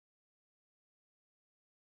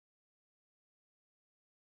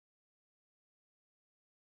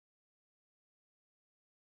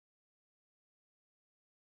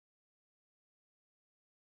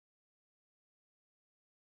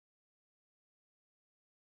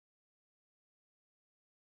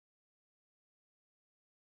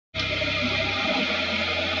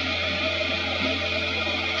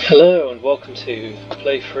Hello and welcome to the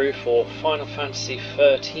playthrough for Final Fantasy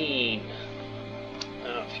XIII.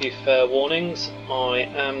 A few fair warnings. I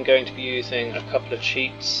am going to be using a couple of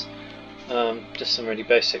cheats, just some really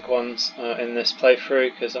basic ones in this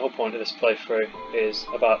playthrough, because the whole point of this playthrough is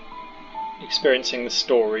about experiencing the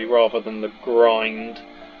story rather than the grind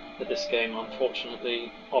that this game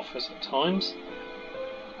unfortunately offers at times.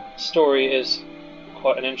 The story is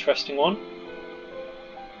quite an interesting one.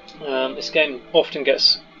 This game often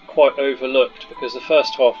gets quite overlooked because the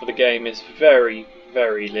first half of the game is very,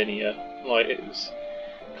 very linear. Like, it's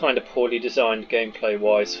kind of poorly designed gameplay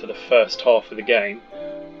wise for the first half of the game.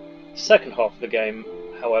 The second half of the game,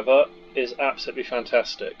 however, is absolutely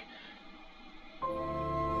fantastic.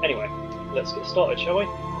 Anyway, let's get started, shall we?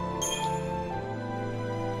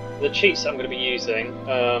 The cheats that I'm going to be using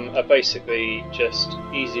are basically just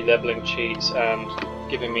easy leveling cheats and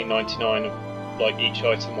giving me 99 of like each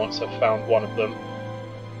item once I've found one of them.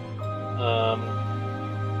 I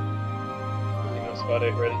think that's about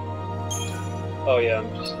it really. Oh yeah,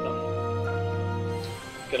 I'm just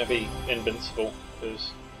gonna be invincible,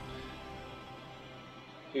 because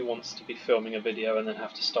who wants to be filming a video and then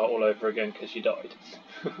have to start all over again because you died?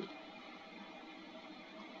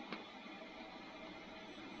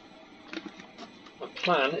 My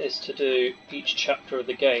plan is to do each chapter of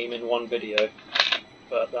the game in one video,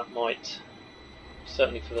 but that might,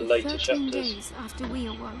 certainly for the later 13 chapters, days after we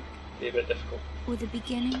awoke, be a bit difficult. or the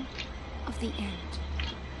beginning of the end.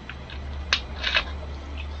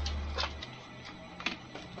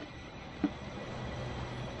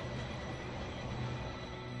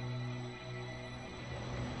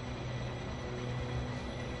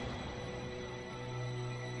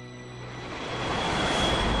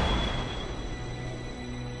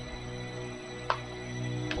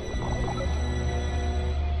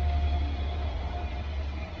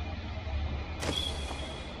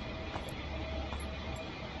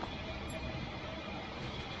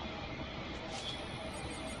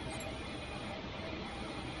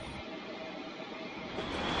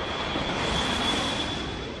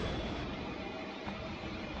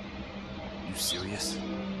 You serious?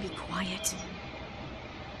 Be quiet.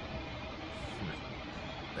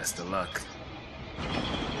 Best of luck.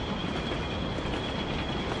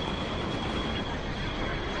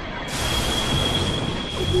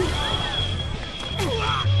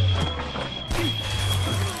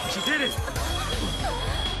 She did it!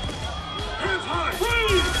 Hands high!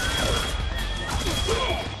 Freeze!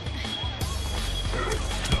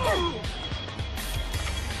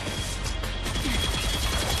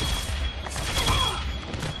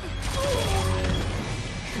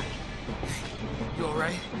 You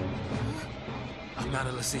alright? I'm not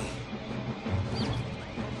a see.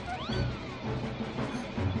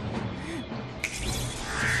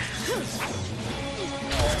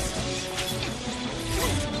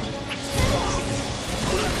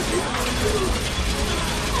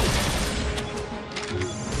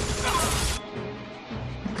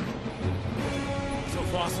 So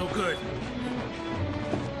far, so good.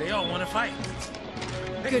 They all want to fight.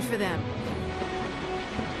 Good for them.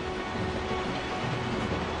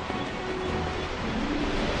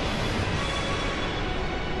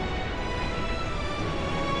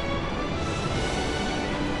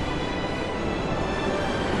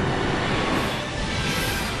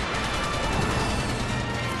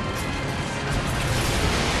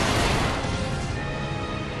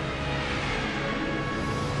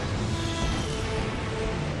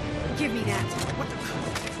 Give me that. What the?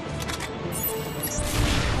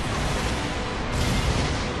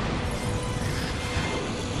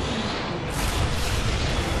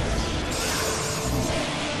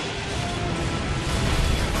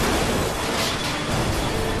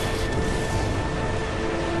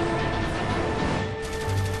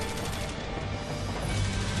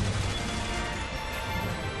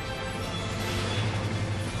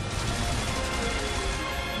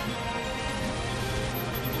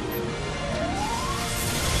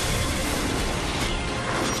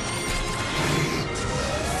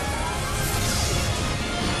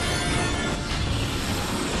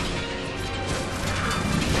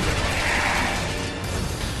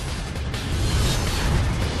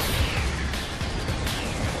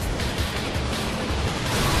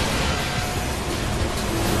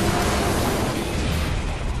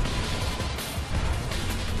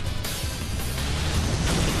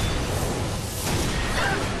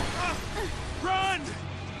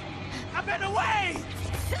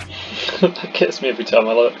 That gets me every time.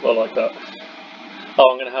 I like that.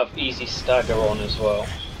 Oh, I'm going to have easy stagger on as well.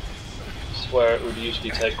 It's where it would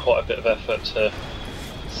usually take quite a bit of effort to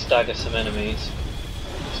stagger some enemies.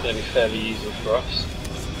 It's going to be fairly easy for us.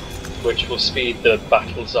 which will speed the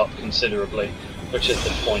battles up considerably, which is the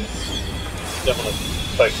point. We don't want to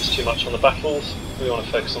focus too much on the battles, we want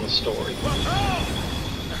to focus on the story.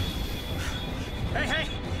 Hey, hey,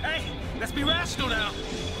 hey! Let's be rational now!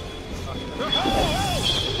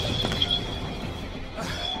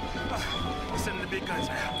 Send the big guns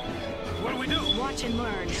now. What do we do? Watch and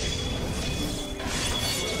learn.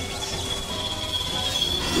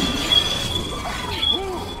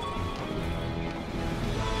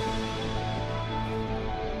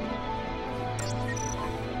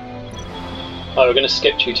 Oh, we're going to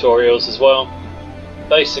skip tutorials as well.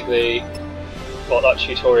 Basically, what that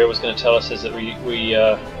tutorial was going to tell us is that we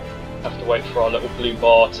have to wait for our little blue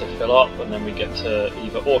bar to fill up, and then we get to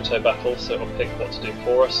either auto battle, so it'll pick what to do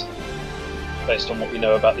for us based on what we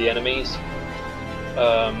know about the enemies,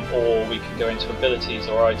 or we can go into abilities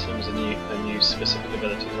or items and use specific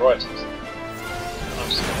abilities or items. I'm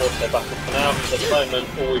just going to auto battle for now, because at the moment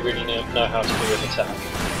all we really know how to do is attack.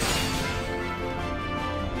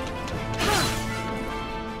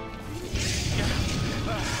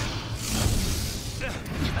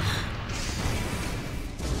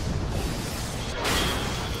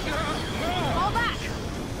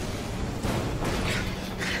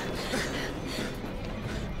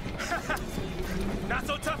 Not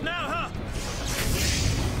so tough now, huh?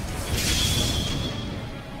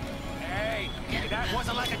 Hey, that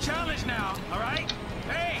wasn't like a challenge now, all right?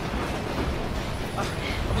 Hey!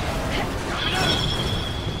 Coming up!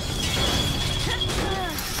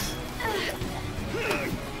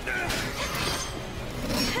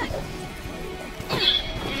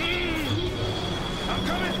 I'm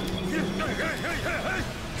coming! Hey!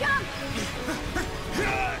 Jump!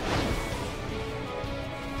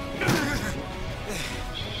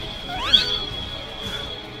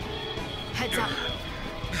 Heads up.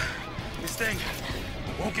 This thing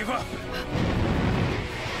won't give up.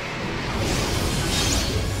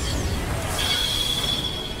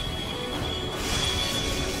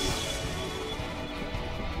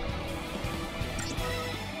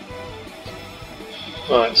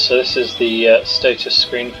 Right, so this is the status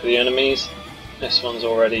screen for the enemies. This one's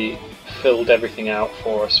already filled everything out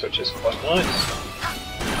for us, which is quite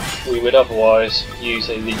nice. We would otherwise use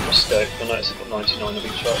a Libroscope. You'll notice I've got 99 of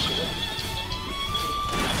each item there.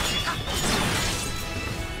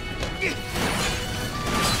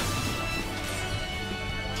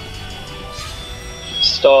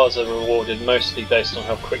 Stars are rewarded mostly based on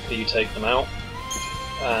how quickly you take them out,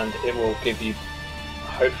 and it will give you,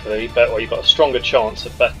 hopefully, better, or you've got a stronger chance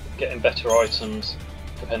of getting better items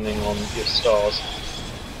depending on your stars.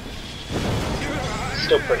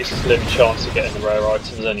 Still pretty slim chance of getting the rare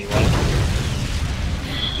items anyway.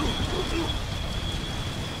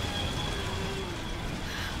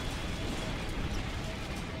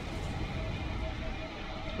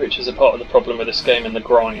 Which is a part of the problem with this game in the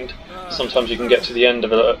grind. Sometimes you can get to the end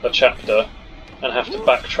of a chapter and have to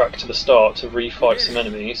backtrack to the start to refight some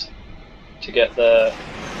enemies to get their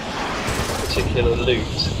particular loot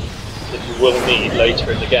that you will need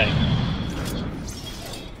later in the game.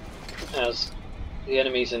 As the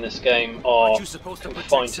enemies in this game are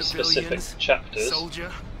confined to specific chapters,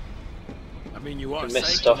 Soldier? I mean, you are you miss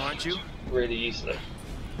safe, stuff aren't you? really easily.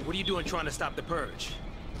 What are you doing trying to stop the Purge?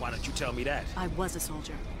 Why don't you tell me that? I was a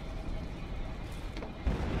soldier.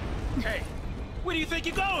 Hey, where do you think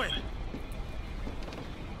you're going?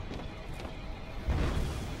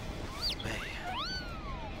 Man.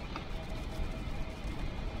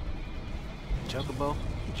 Chocobo,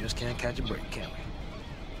 you just can't catch a break, can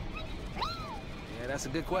we? Yeah, that's a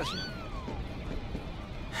good question.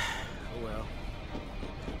 Oh well.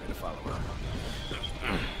 Better follow up.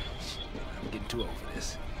 I'm getting too old for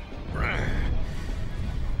this.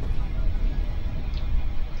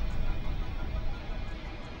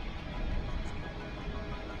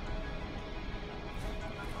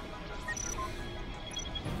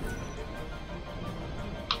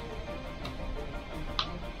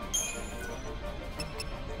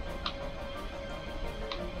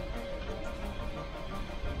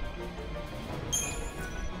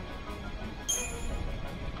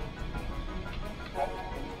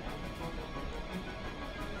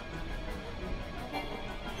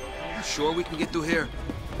 Sure we can get through here?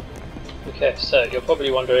 Okay, so you're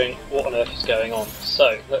probably wondering what on earth is going on.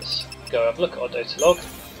 So let's go have a look at our data log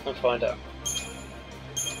and find out.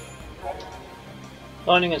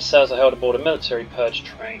 Lining and Saz are held aboard a military purge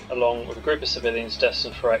train along with a group of civilians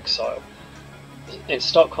destined for exile. In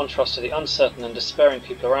stark contrast to the uncertain and despairing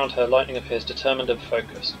people around her, Lightning appears determined and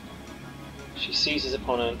focused. She seizes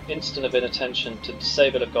upon an instant of inattention to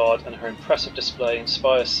disable a guard, and her impressive display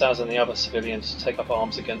inspires Saz and the other civilians to take up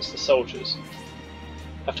arms against the soldiers.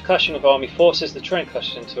 After clashing with army forces, the train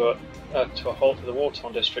clashes to a halt at the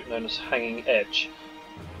war-torn district known as Hanging Edge.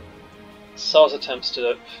 Sars attempts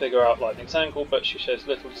to figure out Lightning's angle, but she shows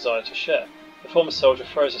little desire to share. The former soldier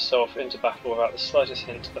throws herself into battle without the slightest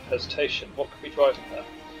hint of hesitation. What could be driving her?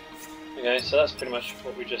 Okay, so that's pretty much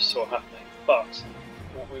what we just saw happening. But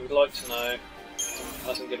what we would like to know,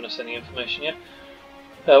 hasn't given us any information yet.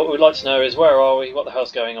 What we'd like to know is where are we, what the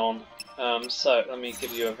hell's going on. So let me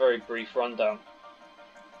give you a very brief rundown.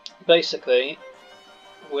 Basically,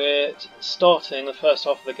 we're starting the first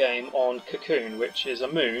half of the game on Cocoon, which is a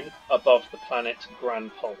moon above the planet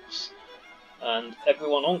Grand Pulse. And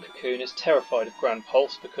everyone on Cocoon is terrified of Grand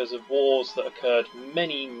Pulse because of wars that occurred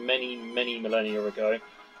many millennia ago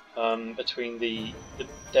between the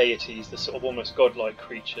deities, the sort of almost godlike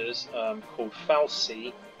creatures called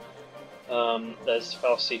Fal'Cie. There's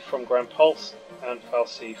Fal'Cie from Grand Pulse and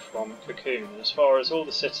Fal'Cie from Cocoon. As far as all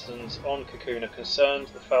the citizens on Cocoon are concerned,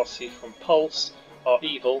 the Fal'Cie from Pulse are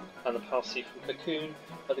evil, and the Fal'Cie from Cocoon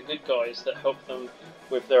are the good guys that help them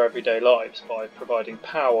with their everyday lives by providing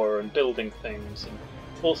power and building things and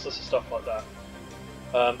all sorts of stuff like that.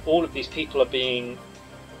 All of these people are being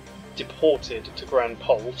deported to Grand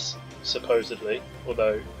Pulse, supposedly,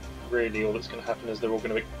 although really all that's going to happen is they're all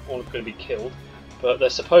going to be killed. But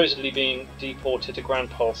they're supposedly being deported to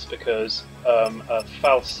Grand Pulse because a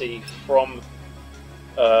Fal'Cie from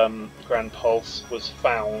Grand Pulse was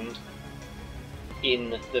found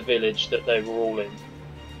in the village that they were all in.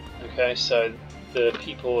 Okay, so the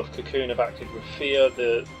people of Cocoon have acted with fear,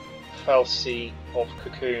 the Fal'Cie of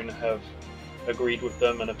Cocoon have agreed with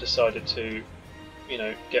them and have decided to, you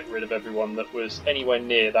know, get rid of everyone that was anywhere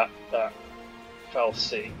near that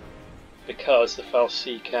Fal'Cie, because the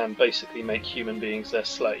Fal'Cie can basically make human beings their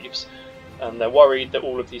slaves, and they're worried that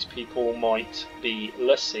all of these people might be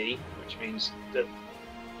l'Cie, which means that,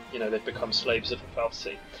 you know, they've become slaves of the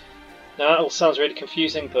Fal'Cie. Now that all sounds really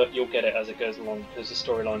confusing, but you'll get it as it goes along because the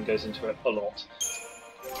storyline goes into it a lot.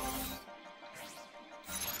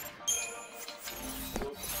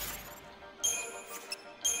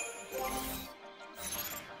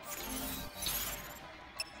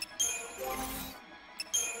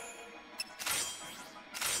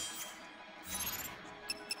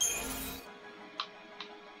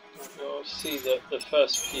 You'll see that the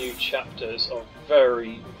first few chapters are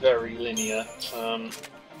very linear.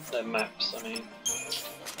 They're maps, I mean.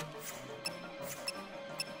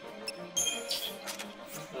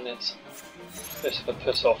 And it's a bit of a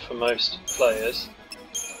put off for most players.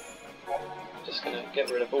 Just going to get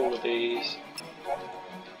rid of all of these.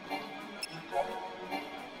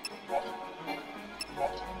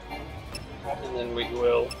 And then we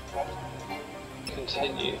will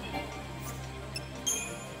continue.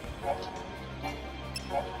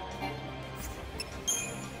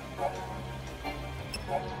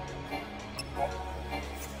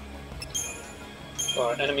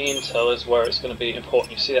 Right, enemy intel is where it's going to be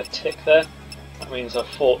important. You see that tick there? That means I've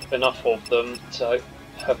fought enough of them to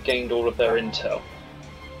have gained all of their intel.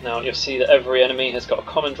 Now you'll see that every enemy has got a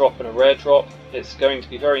common drop and a rare drop. It's going to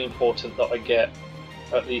be very important that I get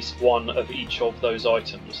at least one of each of those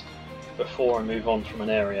items before I move on from an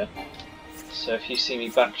area. So if you see me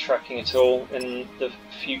backtracking at all in the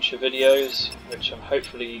future videos, which I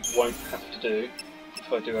hopefully won't have to do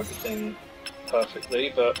if I do everything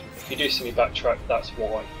perfectly, but if you do see me backtrack, that's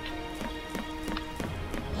why.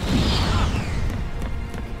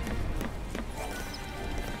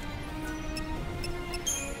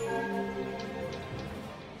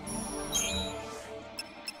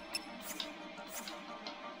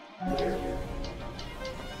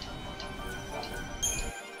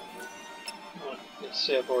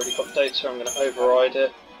 See, I've already got data, I'm going to override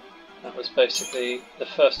it. That was basically the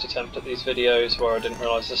first attempt at these videos where I didn't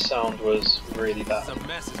realise the sound was really bad. It's a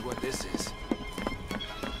mess is what this is.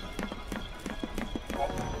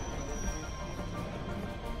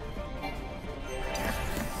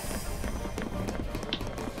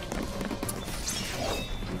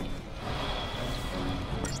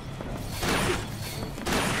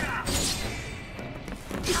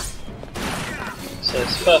 So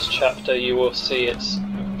this first chapter, you will see it's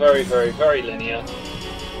very linear.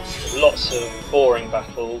 Lots of boring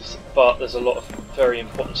battles, but there's a lot of very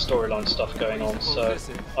important storyline stuff going on, so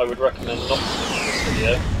I would recommend not to finish this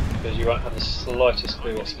video because you won't have the slightest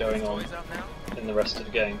clue what's going on in the rest of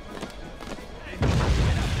the game.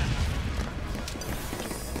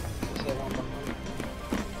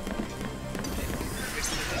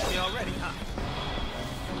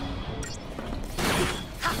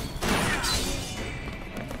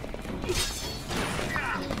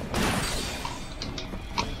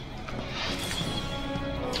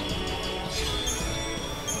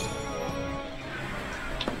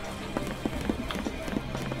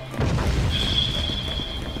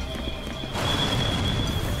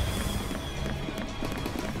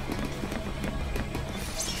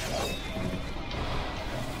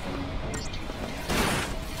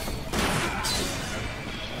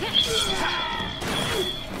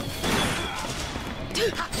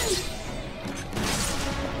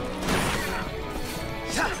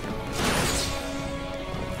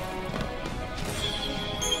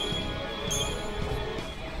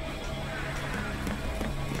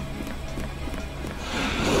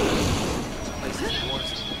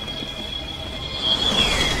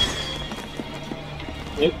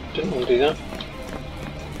 Nope, didn't want to do that.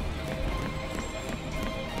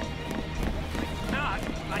 Not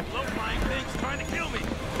like low-flying things trying to kill me.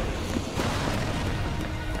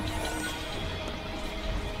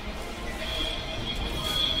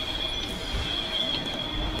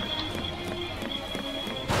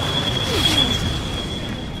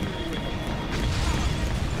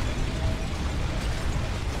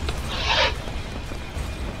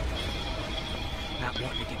 Not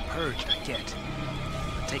wanting to get purged, I get.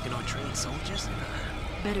 But taking on trained soldiers?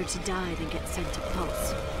 Better to die than get sent to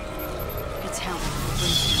Pulse. It's hell.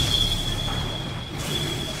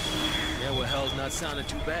 Yeah, well, hell's not sounding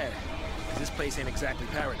too bad. This place ain't exactly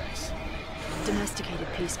paradise. Domesticated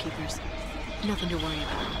peacekeepers. Nothing to worry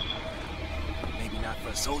about. Maybe not for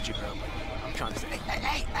a soldier girl, but I'm trying to say,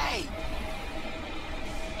 hey!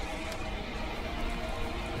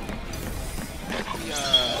 We,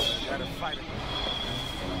 gotta fight it.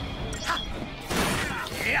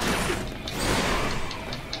 Yeah!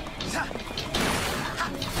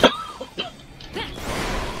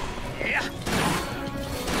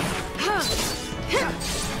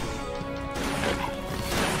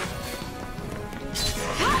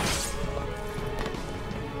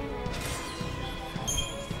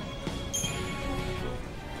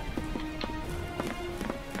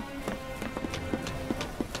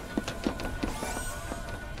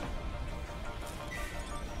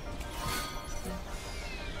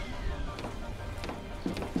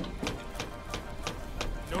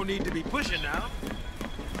 No need to be pushing now.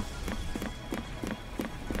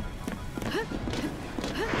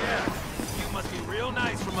 Yeah, you must be real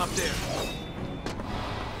nice from up there.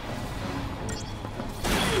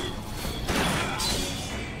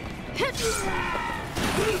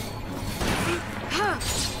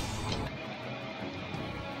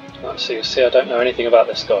 Right, so you see I don't know anything about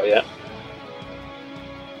this guy yet.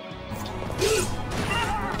 So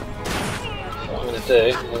what I'm going to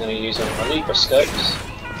do, I'm going to use my Libra scopes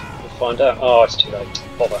and find out. Oh, it's too late.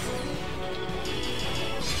 Bother.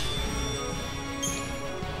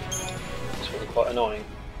 It's really quite annoying.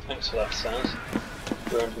 Thanks for that, Sans.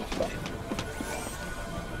 Ruined my fun.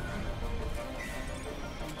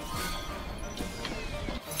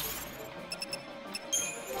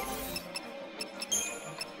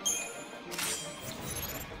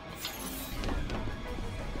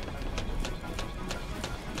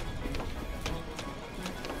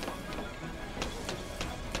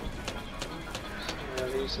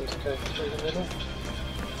 Reason to go through the middle.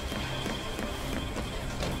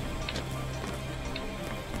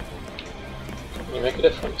 Can you make a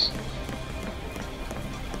difference?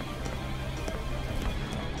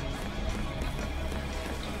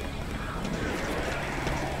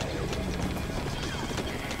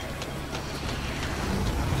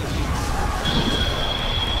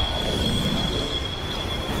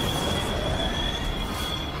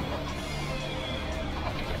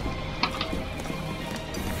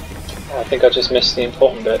 I think I just missed the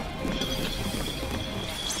important bit.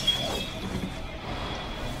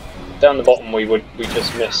 Down the bottom we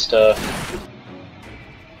just missed a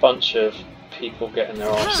bunch of people getting their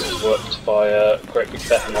arses whooped by a great big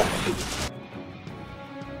behemoth.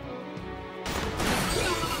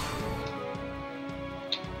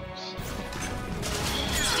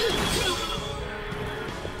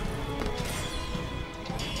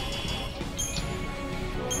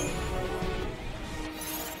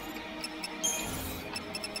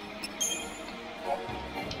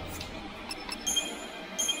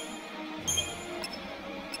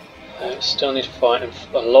 Still need to fight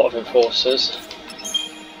a lot of enforcers.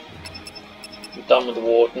 I'm done with the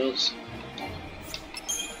wardens.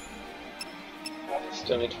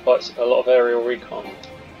 Still need to fight a lot of aerial recon.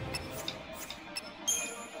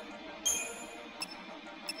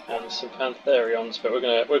 And some Pantherions, but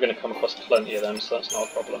we're gonna come across plenty of them, so that's not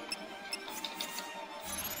a problem.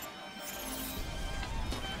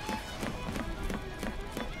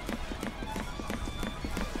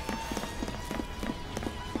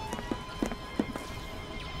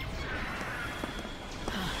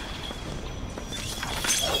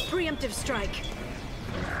 Preemptive strike.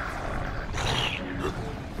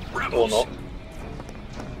 Or not.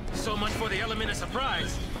 So much for the element of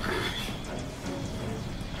surprise.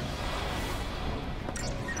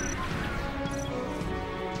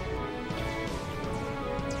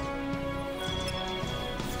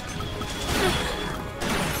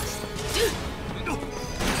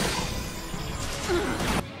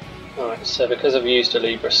 So because I've used a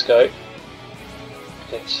Libra scope,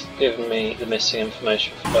 it's given me the missing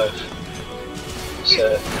information for both.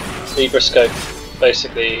 So Libra scope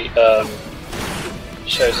basically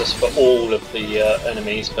shows us for all of the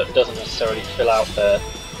enemies, but it doesn't necessarily fill out their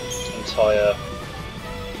entire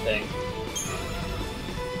thing.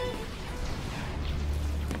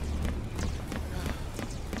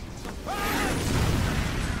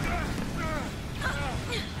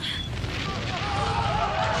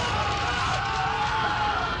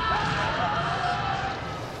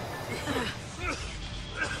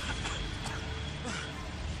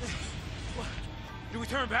 Do we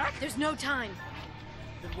turn back? There's no time.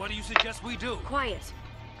 Then what do you suggest we do? Quiet.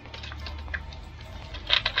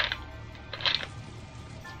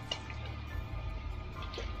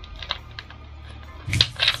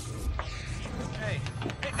 Hey!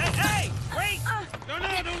 Wait! No,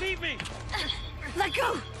 don't leave me! Let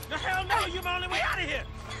go! No, hell no! You're my only way out of here!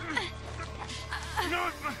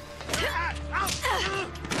 No!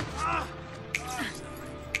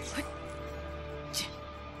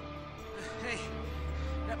 Hey,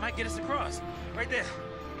 that might get us across. Right there.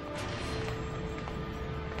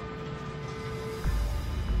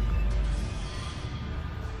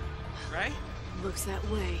 Right? Looks that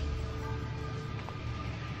way.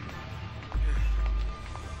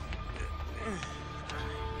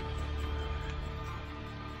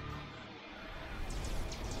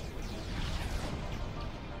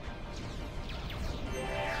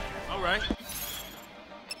 All right.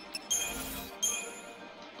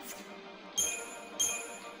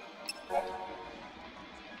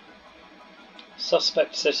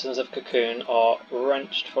 Suspect citizens of Cocoon are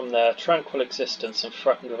wrenched from their tranquil existence and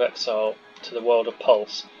threatened with exile to the world of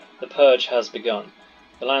Pulse. The Purge has begun.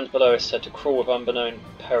 The land below is said to crawl with unbeknown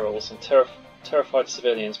perils, and terrified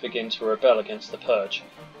civilians begin to rebel against the Purge.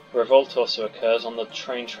 A revolt also occurs on the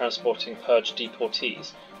train transporting Purge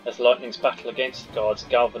deportees, as Lightning's battle against the guards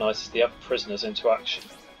galvanizes the other prisoners into action.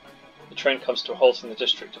 The train comes to a halt in the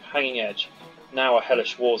district of Hanging Edge, now a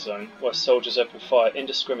hellish war zone, where soldiers open fire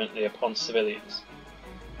indiscriminately upon civilians.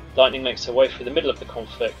 Lightning makes her way through the middle of the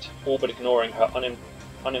conflict, all but ignoring her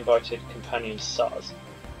uninvited companion Saz.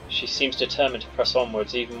 She seems determined to press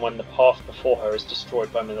onwards even when the path before her is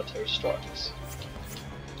destroyed by military strikes.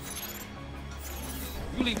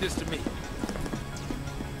 You leave this to me.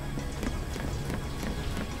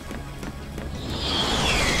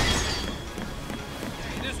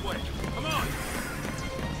 This way. Come on.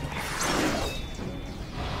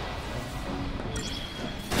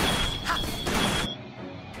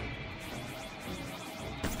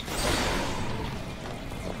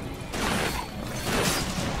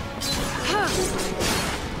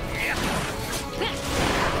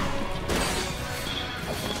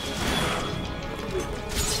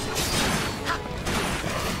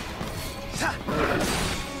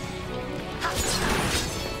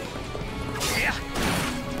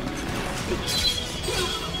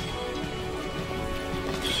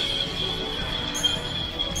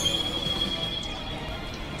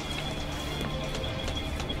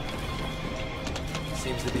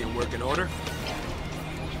 Seems to be a working order.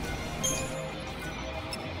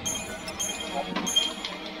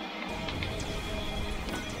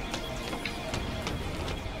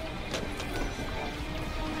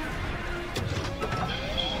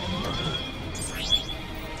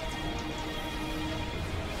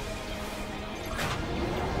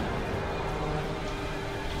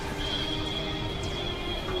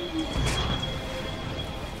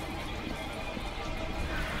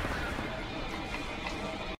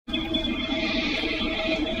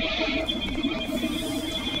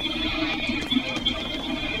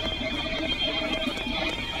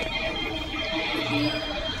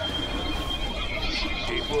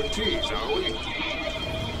 Deportees, are we?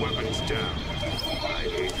 Weapons down. I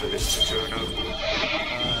hate for this to turn ugly.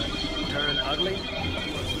 Turn ugly?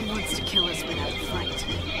 He wants to kill us without a fight.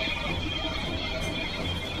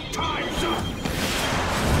 Time's up!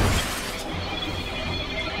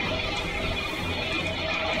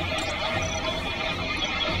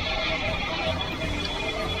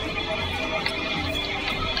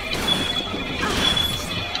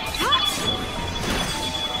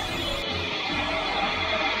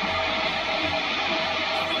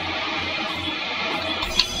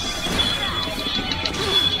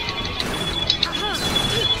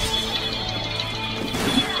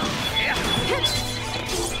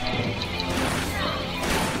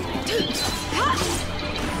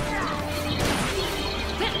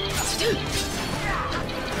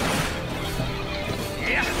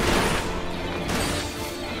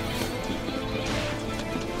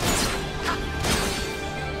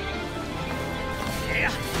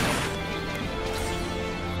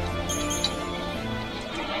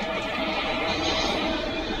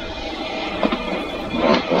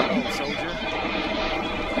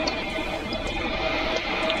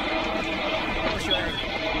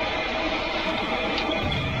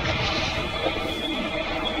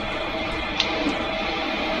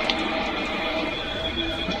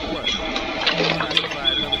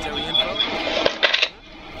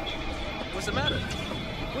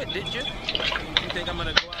 danger? You think I'm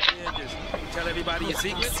gonna go out there and just tell everybody your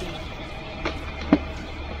secrets?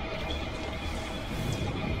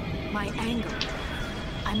 My anger.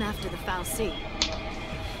 I'm after the Foul Sea.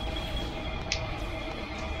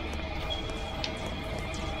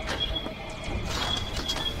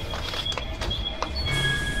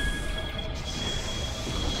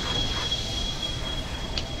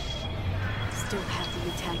 Still happy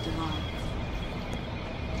you tagged along.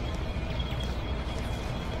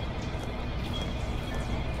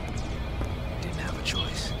 Didn't have a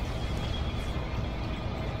choice.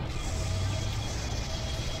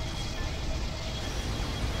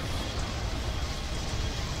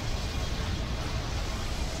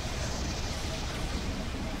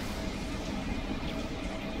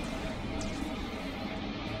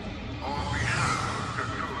 On behalf of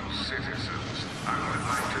Cocoon citizens, I would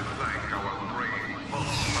like to thank our brave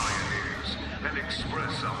Pulse pioneers and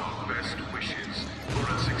express our best wishes for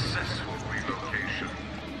a successful relocation.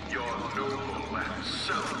 Your noble and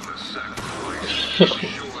selfless sacrifice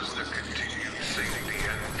ensures the continued safety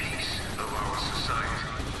and peace of our society.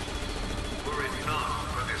 Were it not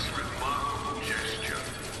for this remarkable gesture,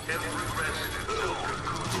 every resident of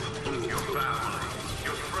Cocoon, your family,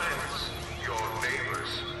 your friends, your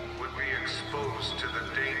neighbors, would be exposed to the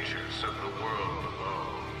dangers of the world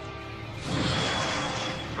below.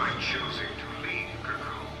 By choosing to leave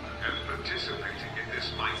Cocoon and participating in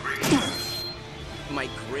this migration,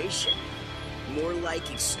 Migration? More like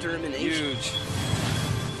extermination. Huge.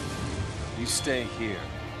 You stay here.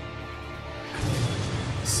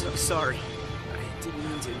 So sorry. I didn't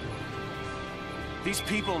mean to. These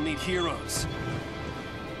people need heroes.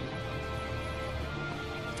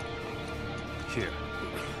 Here.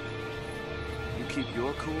 You keep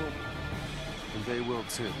your cool, and they will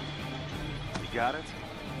too. You got it?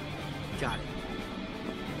 Got it.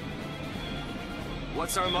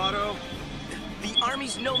 What's our motto? The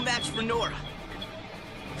army's no match for Nora.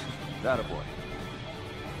 That a boy.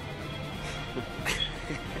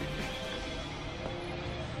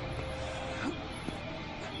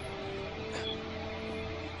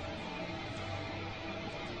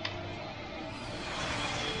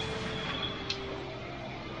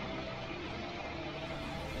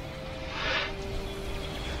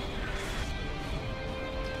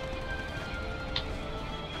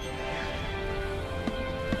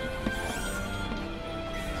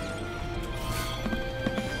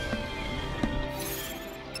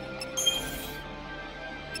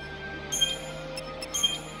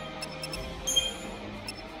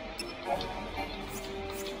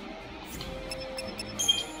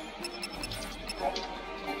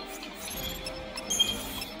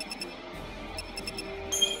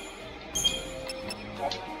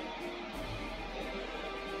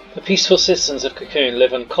 The peaceful citizens of Cocoon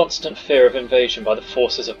live in constant fear of invasion by the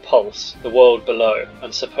forces of Pulse, the world below,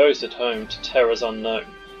 and supposed at home to terrors unknown.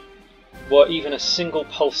 Were even a single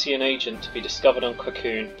Pulsian agent to be discovered on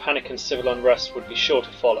Cocoon, panic and civil unrest would be sure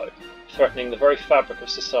to follow, threatening the very fabric of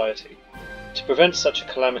society. To prevent such a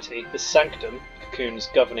calamity, the Sanctum, Cocoon's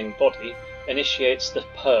governing body, initiates the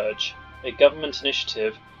Purge, a government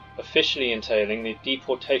initiative officially entailing the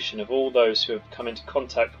deportation of all those who have come into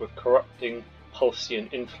contact with corrupting Pulsian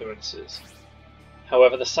influences.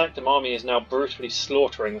 However, the Sanctum army is now brutally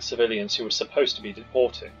slaughtering the civilians who were supposed to be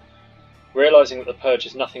deporting. Realizing that the Purge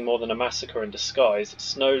is nothing more than a massacre in disguise,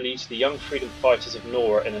 Snow leads the young freedom fighters of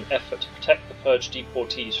Nora in an effort to protect the Purge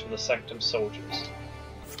deportees from the Sanctum soldiers.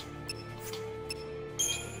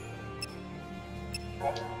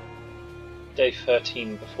 Day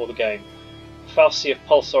 13 before the game. The Foul Sea of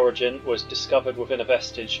Pulse origin was discovered within a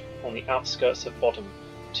vestige on the outskirts of Bodom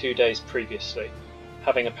 2 days previously,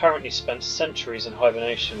 having apparently spent centuries in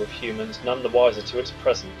hibernation with humans none the wiser to its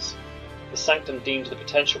presence. The Sanctum deemed the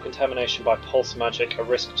potential contamination by Pulse magic a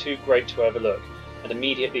risk too great to overlook, and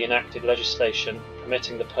immediately enacted legislation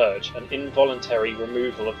permitting the Purge, an involuntary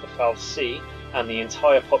removal of the Foul Sea and the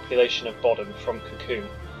entire population of Bodom from Cocoon.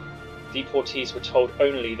 Deportees were told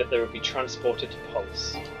only that they would be transported to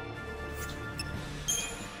Pulse.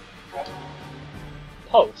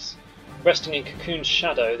 Pulse. Resting in Cocoon's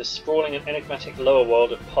shadow, the sprawling and enigmatic lower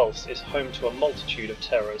world of Pulse is home to a multitude of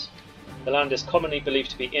terrors. The land is commonly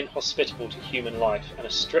believed to be inhospitable to human life, and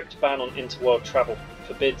a strict ban on interworld travel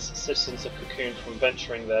forbids citizens of Cocoon from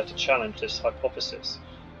venturing there to challenge this hypothesis.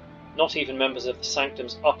 Not even members of the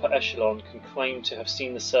Sanctum's upper echelon can claim to have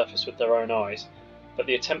seen the surface with their own eyes, but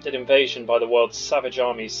the attempted invasion by the world's savage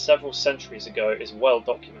armies several centuries ago is well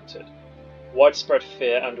documented. Widespread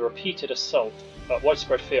fear of a repeated assault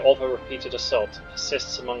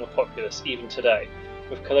persists among the populace even today,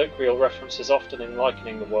 with colloquial references often in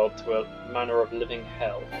likening the world to a manner of living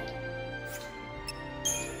hell.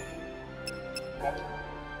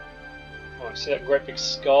 Alright, see that great big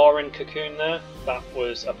scar in Cocoon there? That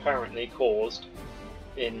was apparently caused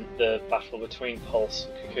in the battle between Pulse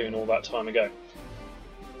and Cocoon all that time ago.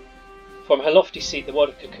 From her lofty seat, the world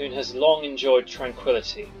of Cocoon has long enjoyed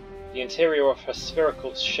tranquility. The interior of her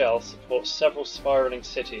spherical shell supports several spiralling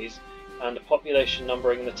cities and a population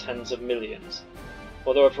numbering in the tens of millions.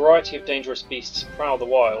 Although a variety of dangerous beasts prowl the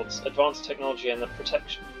wilds, advanced technology and the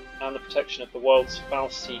protection of the world's foul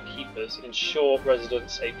sea keepers ensure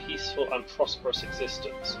residents a peaceful and prosperous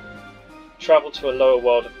existence. Travel to a lower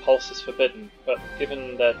world of Pulse is forbidden, but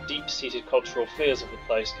given their deep-seated cultural fears of the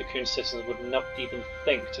place, Cocoon citizens would not even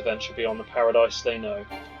think to venture beyond the paradise they know.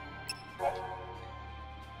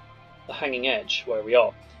 The Hanging Edge, where we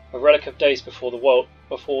are. A relic of days before the War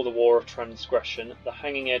of Transgression, the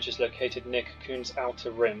Hanging Edge is located near Cocoon's outer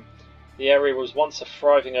rim. The area was once a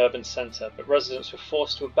thriving urban centre, but residents were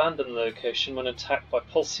forced to abandon the location when attacked by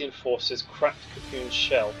Pulsian forces cracked Cocoon's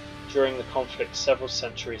shell during the conflict several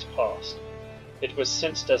centuries past. It was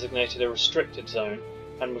since designated a restricted zone,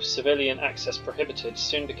 and with civilian access prohibited,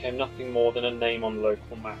 soon became nothing more than a name on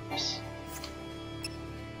local maps.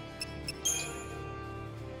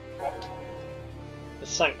 The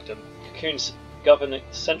Sanctum, Cocoon's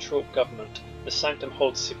central government. The Sanctum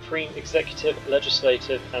holds supreme executive,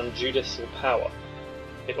 legislative and judicial power.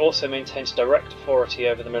 It also maintains direct authority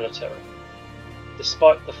over the military.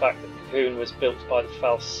 Despite the fact that Cocoon was built by the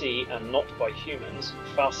Foul Sea and not by humans,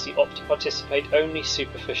 Foul Sea opt to participate only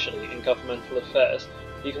superficially in governmental affairs,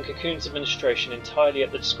 leaving Cocoon's administration entirely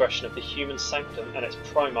at the discretion of the human Sanctum and its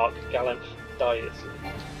Primarch Galanth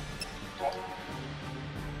Diasley.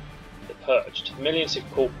 The Purge. To the millions who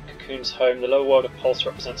call Cocoon's home, the lower world of Pulse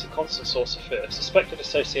represents a constant source of fear. Suspected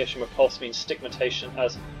association with Pulse means stigmatization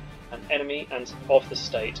as an enemy and of the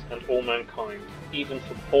state and all mankind, even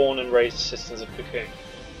for born and raised citizens of Cocoon.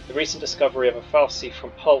 The recent discovery of a Foul Sea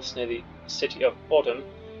from Pulse near the city of Bodom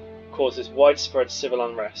causes widespread civil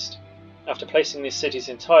unrest. After placing the city's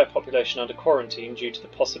entire population under quarantine due to the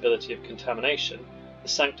possibility of contamination, the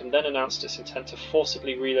Sanctum then announced its intent to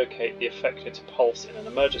forcibly relocate the affected to Pulse in an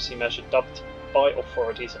emergency measure dubbed by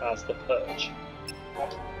authorities as the Purge.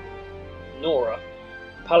 Nora,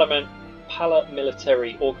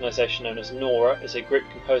 paramilitary organisation known as Nora, is a group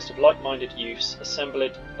composed of like-minded youths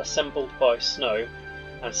assembled by Snow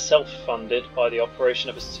and self-funded by the operation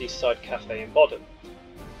of a seaside cafe in Bodom.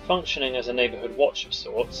 Functioning as a neighbourhood watch of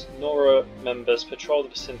sorts, Nora members patrol the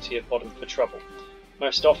vicinity of Bodom for trouble.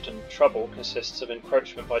 Most often, trouble consists of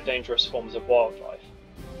encroachment by dangerous forms of wildlife.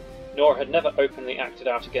 Nora had never openly acted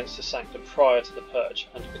out against the Sanctum prior to the Purge,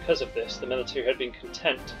 and because of this, the military had been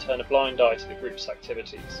content to turn a blind eye to the group's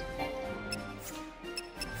activities.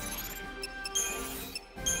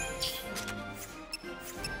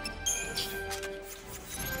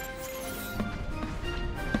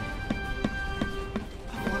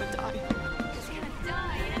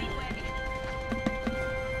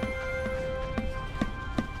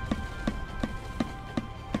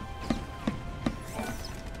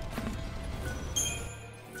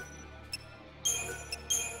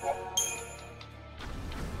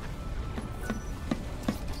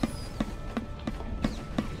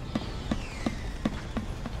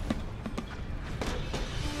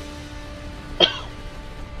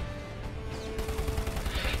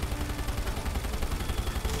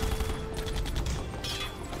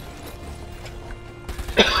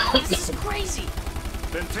 This is crazy.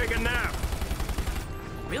 Then take a nap.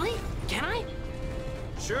 Really? Can I?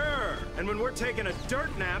 Sure. And when we're taking a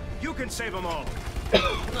dirt nap, you can save them all.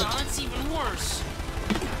 No, that's even worse.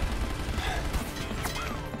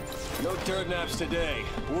 No dirt naps today.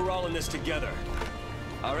 We're all in this together.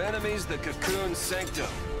 Our enemy's the Cocoon Sanctum,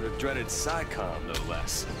 the dreaded Psychom, no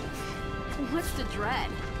less. What's the dread?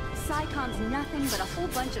 Psychom's nothing but a whole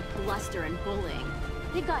bunch of bluster and bullying.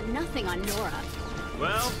 They've got nothing on Nora.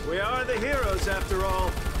 Well, we are the heroes after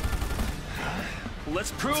all.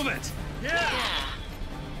 Let's prove it! Yeah!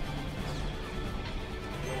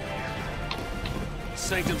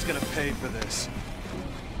 Sanctum's gonna pay for this.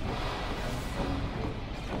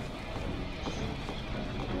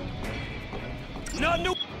 Nothing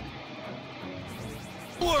to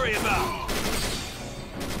worry about!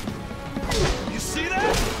 You see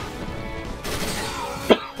that?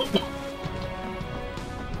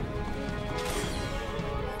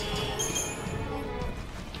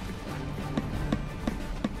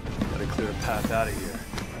 Gotta clear a path out of here.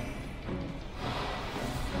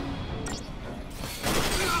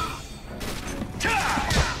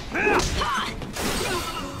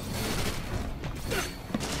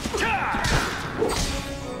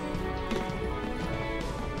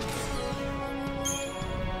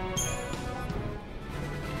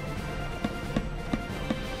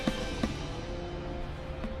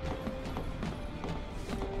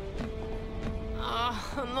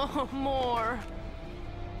 No more.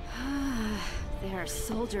 There are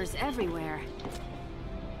soldiers everywhere.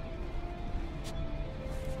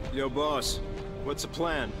 Yo, boss. What's the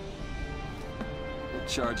plan?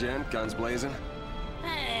 Charge in, guns blazing.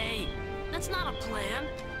 Hey, that's not a plan.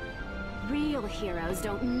 Real heroes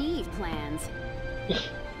don't need plans.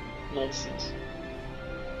 Nonsense.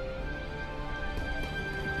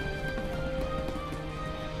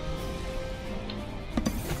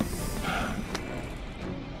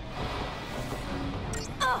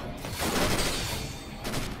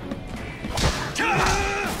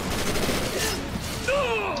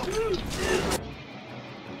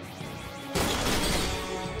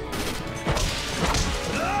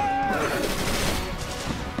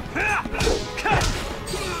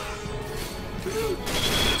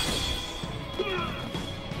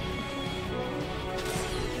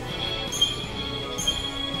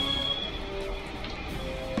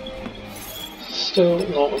 Still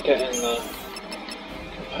not getting the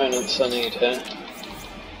components I need here.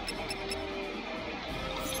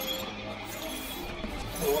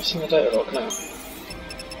 Oh, what's in the data log now?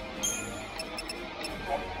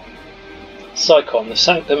 SICOM. The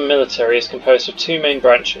Sanctum military is composed of two main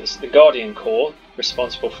branches. The Guardian Corps,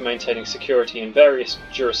 responsible for maintaining security in various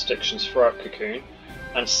jurisdictions throughout Cocoon,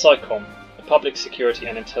 and SICOM, the Public Security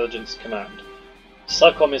and Intelligence Command.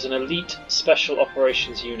 SICOM is an elite special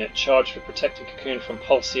operations unit charged with protecting Cocoon from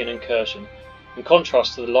Pulse and incursion. In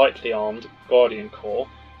contrast to the lightly armed Guardian Corps,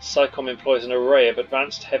 SICOM employs an array of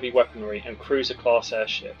advanced heavy weaponry and cruiser-class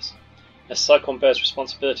airships. As SICOM bears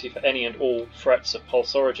responsibility for any and all threats of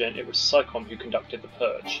Pulse origin, it was SICOM who conducted the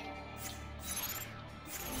Purge.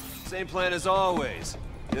 Same plan as always.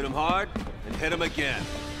 Hit him hard, and hit him again.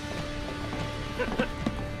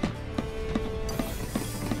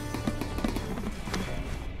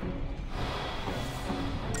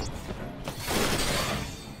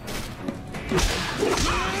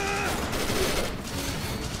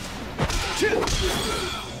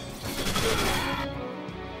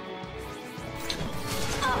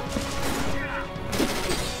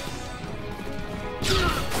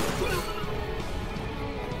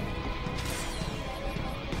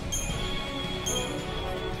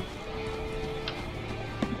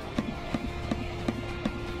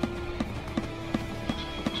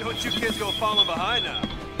 Don't you kids go falling behind now.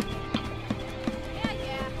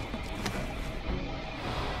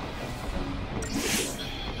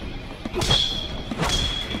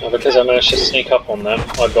 Now, because I managed to sneak up on them,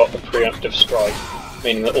 I got the preemptive strike,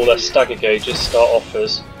 meaning that all their stagger gauges start off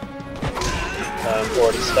as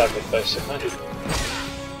already staggered, basically.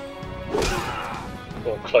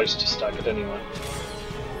 Or close to staggered anyway,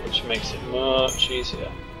 which makes it much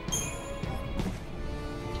easier.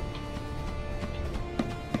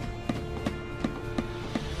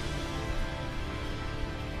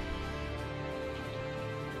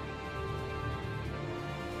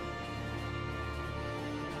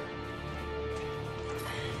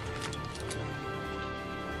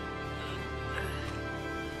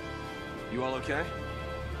 You all okay?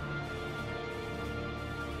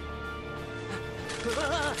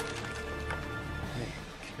 Hey,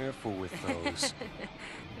 careful with those.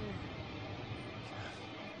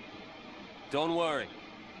 Don't worry.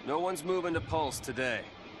 No one's moving to Pulse today.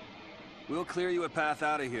 We'll clear you a path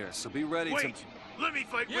out of here, so be ready to... Let me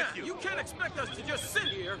fight with you! You can't expect us to just sit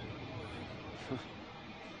here! Good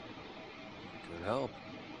help.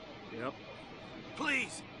 Yep.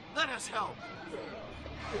 Please, let us help!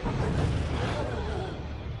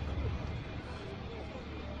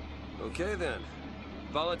 Okay then.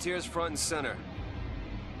 Volunteers front and center.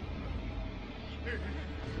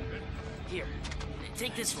 Here,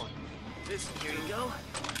 take this one. Here you go.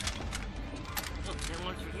 Oh, that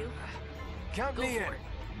one for you. Count Go me in. for it.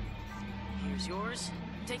 Here's yours.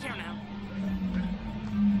 Take care now.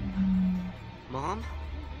 Mom?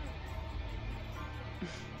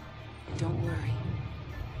 Don't worry.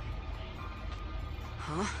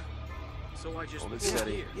 Huh? So I just... Hold it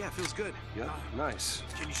steady. Here. Yeah, feels good. Yeah, nice.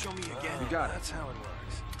 Can you show me again? You got it. That's how it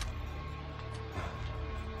works.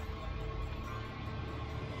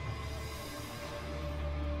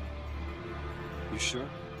 You sure?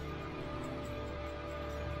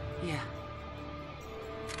 Yeah.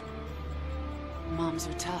 Moms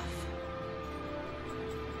are tough.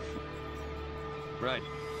 Right.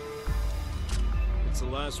 It's the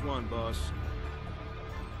last one, boss.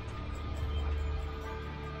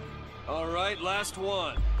 All right, last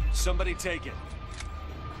one. Somebody take it.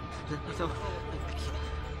 No.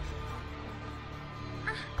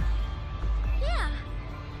 Yeah.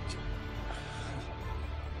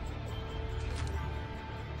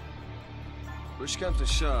 Push comes to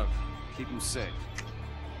shove. Keep him safe.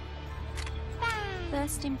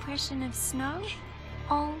 First impression of snow?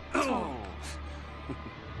 All talk.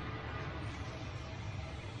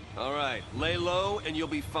 All right, lay low and you'll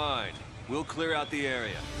be fine. We'll clear out the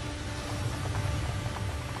area.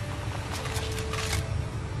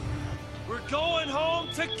 We're going home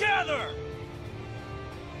together!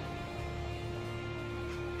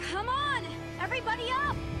 Come on! Everybody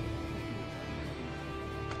up!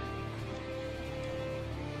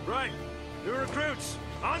 Right. New recruits,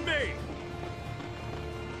 on me!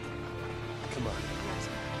 Come on.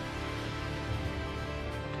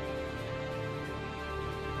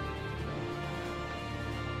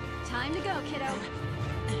 Time to go, kiddo.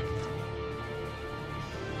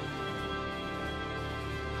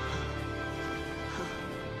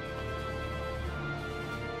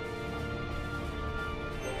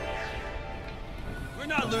 We're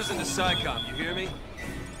not losing to SciComm, you hear me?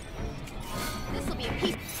 This'll be a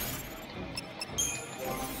piece.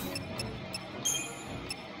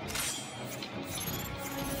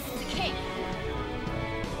 Decay.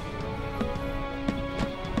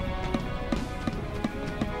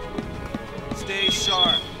 Stay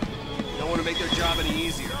sharp. Don't want to make their job any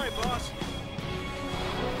easier. Sorry, boss.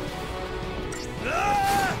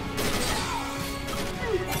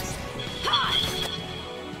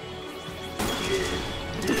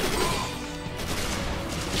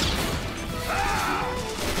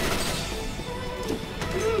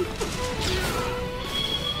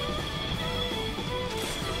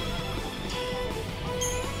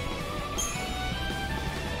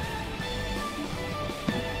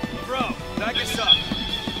 Bro, back us up.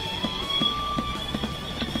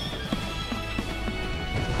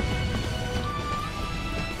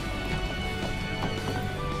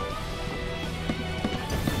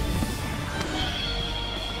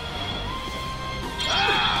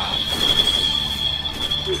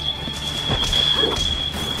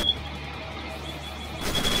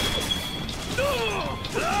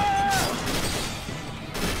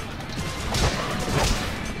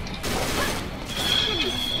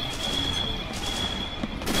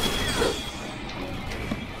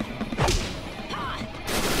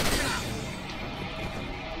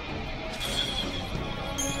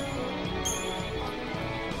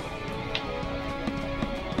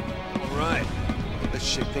 Right. Let's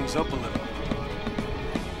shake things up a little.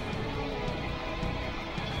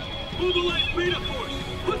 Move the light beta force!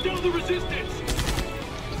 Put down the resistance!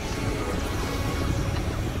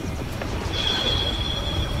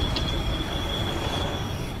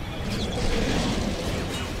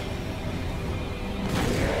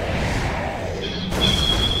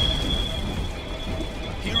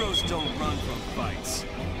 Heroes don't run from fights.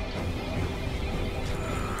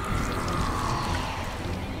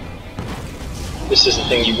 This is the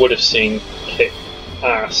thing you would have seen kick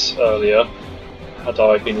ass earlier had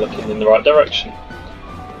I been looking in the right direction.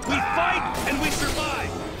 We fight and we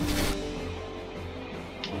survive!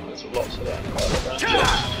 There's lots of that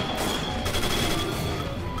around.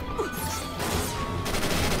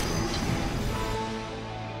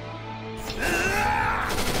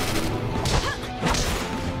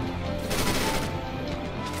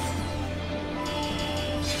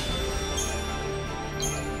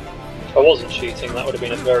 If I wasn't shooting, that would have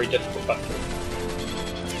been a very difficult battle.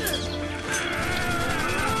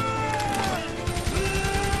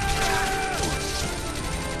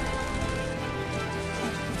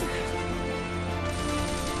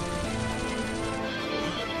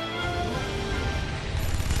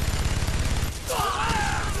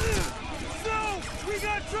 No! We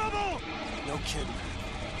got trouble! No kidding.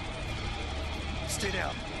 Stay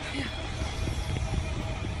down.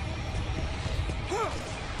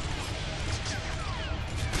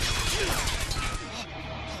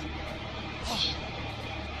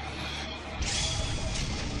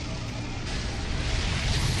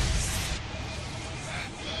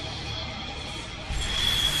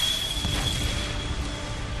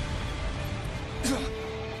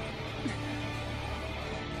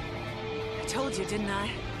 I told you, didn't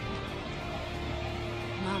I?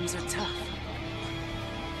 Moms are tough.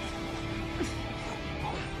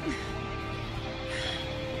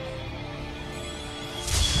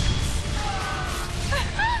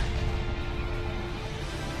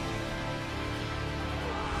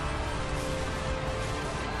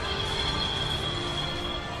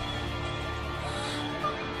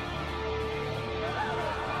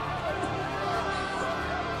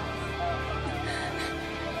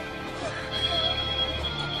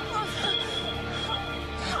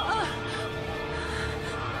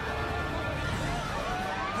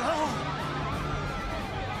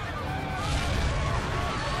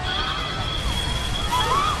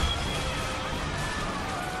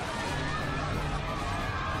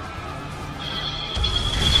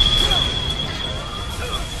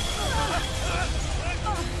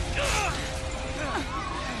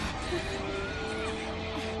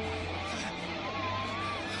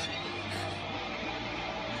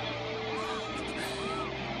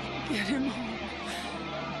 Get him home.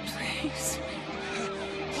 Please.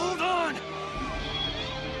 Hold on!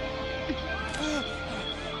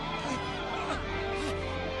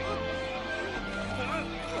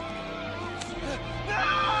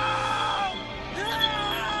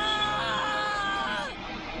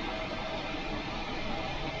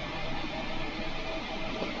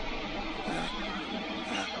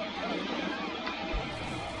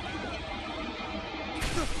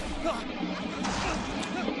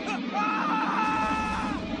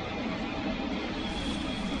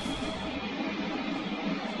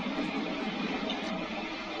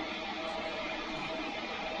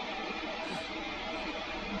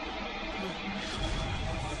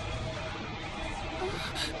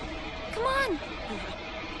 Come on!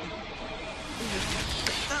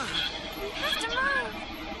 We have to move!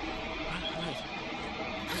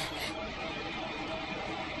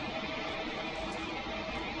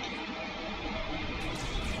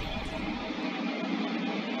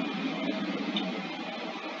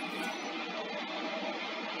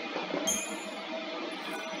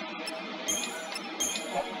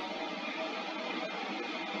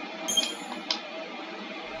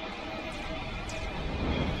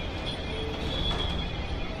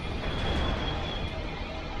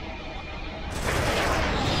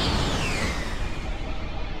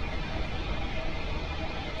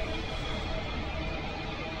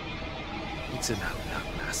 It's an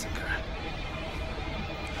out-and-out massacre.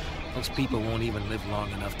 Those people won't even live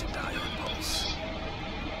long enough to die on Pulse.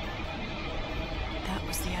 That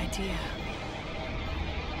was the idea.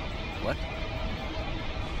 What?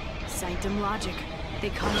 Sanctum logic.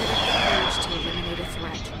 They conjured up the Purge to eliminate a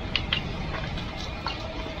threat.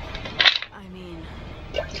 I mean,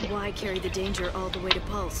 why carry the danger all the way to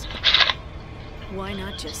Pulse? Why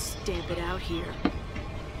not just stamp it out here?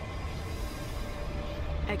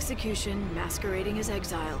 Execution masquerading as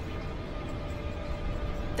exile.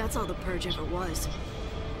 That's all the Purge ever was.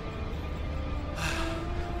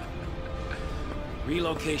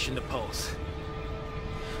 Relocation to Pulse.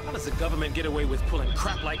 How does the government get away with pulling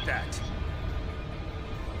crap like that?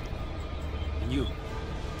 And you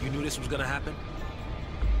knew this was gonna happen?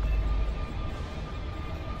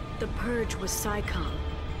 The Purge was SciComm.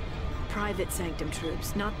 Private Sanctum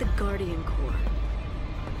troops, not the Guardian Corps.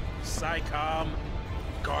 SciComm?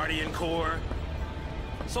 Guardian Corps?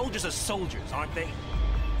 Soldiers are soldiers, aren't they?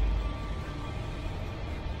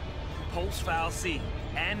 Pulse Foul C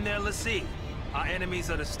and their lessee are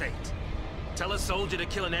enemies of the state. Tell a soldier to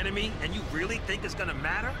kill an enemy, and you really think it's gonna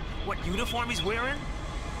matter what uniform he's wearing?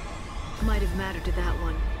 Might have mattered to that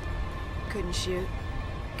one. Couldn't shoot.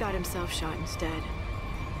 Got himself shot instead.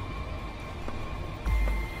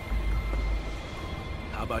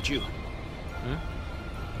 How about you?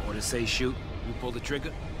 Orders say shoot, you pull the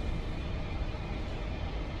trigger?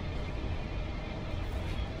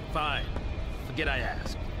 Fine. Forget I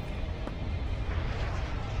asked.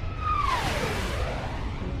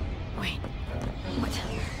 Wait. What?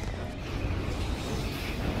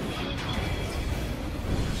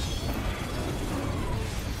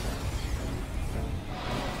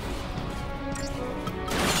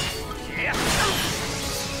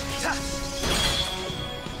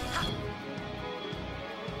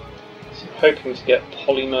 Hoping to get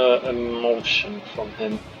polymer emulsion from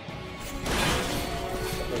him.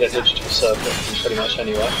 I get digital circuit from pretty much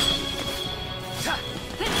anywhere.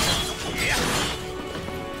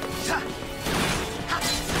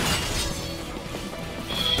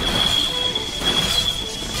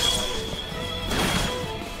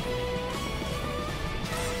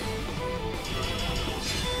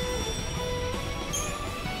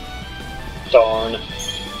 Darn.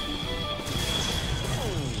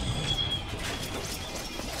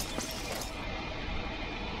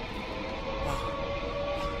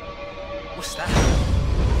 What's that?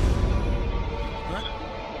 What?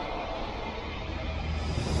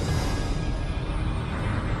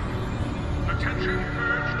 Attention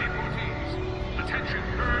Purge deportees! Attention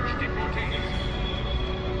Purge deportees!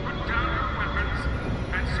 Put down your weapons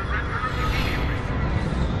and surrender immediately.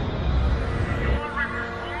 Your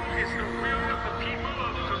removal is the will of the people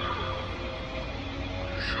of Cocoon.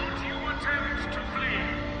 Should you attempt to flee,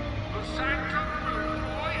 the Sanctum will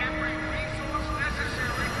employ every resource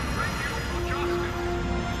necessary to bring you to justice.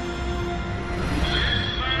 This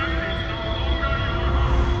land is no longer your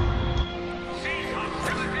home. Cease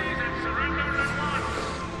hostilities and surrender at once.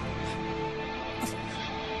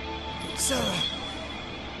 Sarah!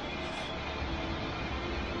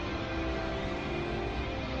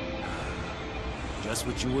 Just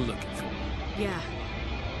what you were looking for. Yeah.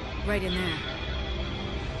 Right in there.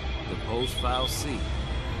 The Pulse Foul C.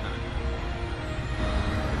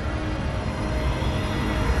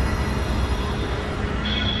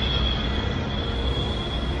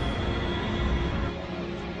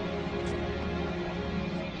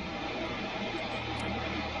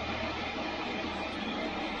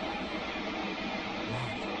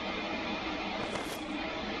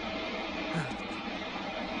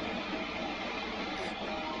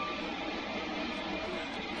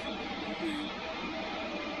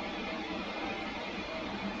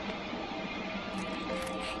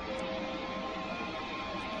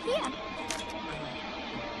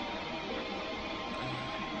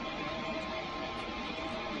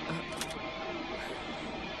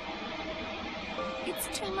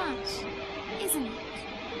 It's too much, isn't it?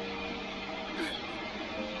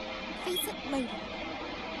 Face it later.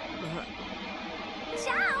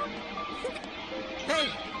 Ciao! Hey,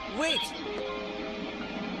 wait!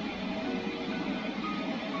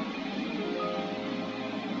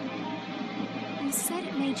 You said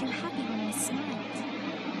it made you happy when you smiled,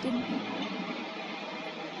 didn't you?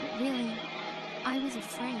 Really, I was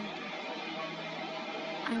afraid.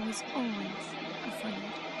 I was always afraid.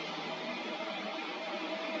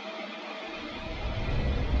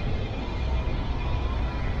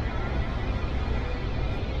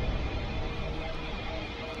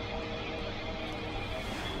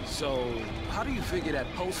 So, how do you figure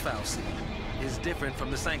that pulse fallacy is different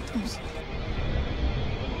from the sanctums?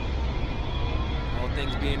 All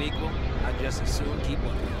things being equal, I'd just as soon keep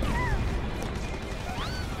looking.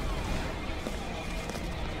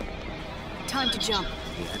 Time to jump.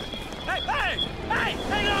 Hey, hey! Hey!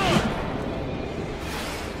 Hang on!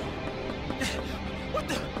 What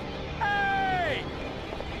the? Hey!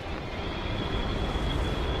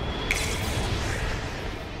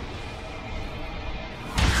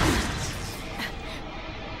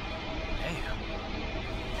 Damn.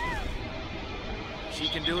 She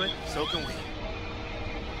can do it, so can we.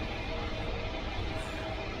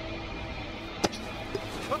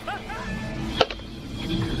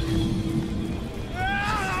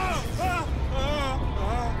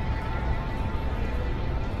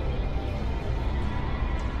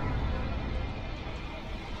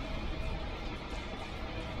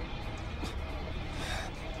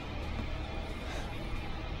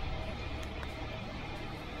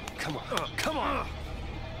 Come on, come on!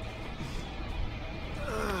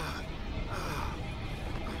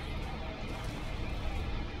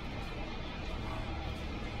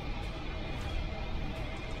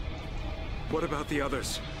 What about the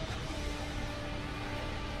others?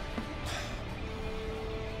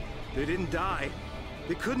 They didn't die.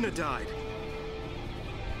 They couldn't have died.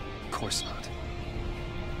 Of course not.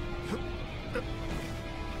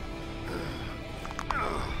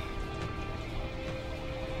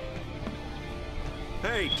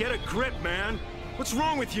 Hey, get a grip, man! What's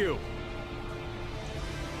wrong with you?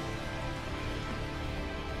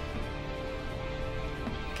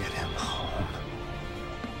 Get him home.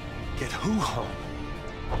 Get who home?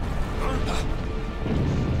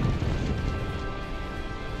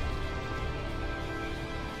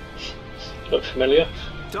 Look familiar?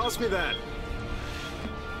 Toss me that.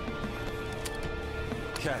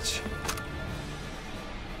 Catch.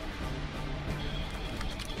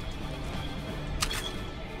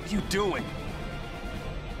 What are you doing?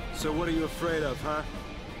 So what are you afraid of, huh?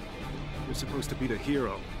 You're supposed to be the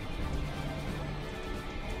hero.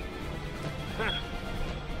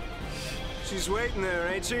 She's waiting there,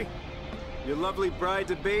 ain't she? Your lovely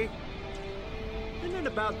bride-to-be? Isn't it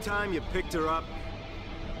about time you picked her up?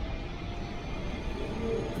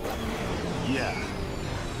 Yeah.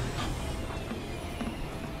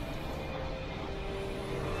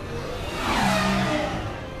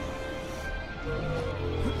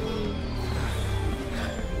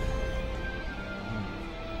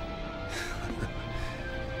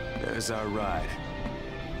 There's our ride.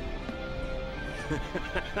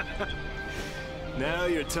 Now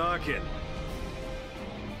you're talking.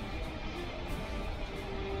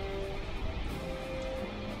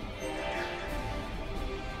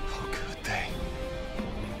 How could they?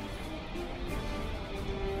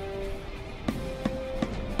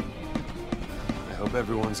 I hope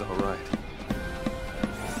everyone's all right.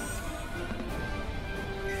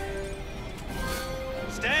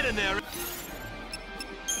 Standing there.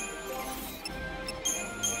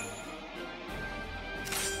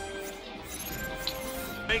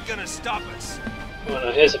 Ain't gonna stop us. Well,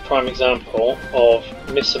 now here's a prime example of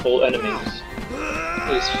missable enemies.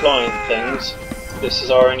 These flying things. This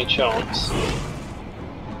is our only chance.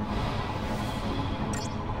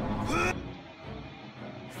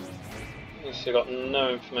 We've got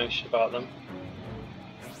no information about them.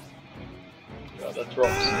 Got the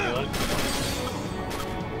drops anyway.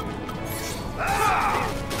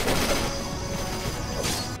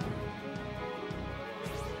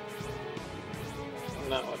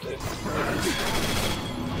 No, I do.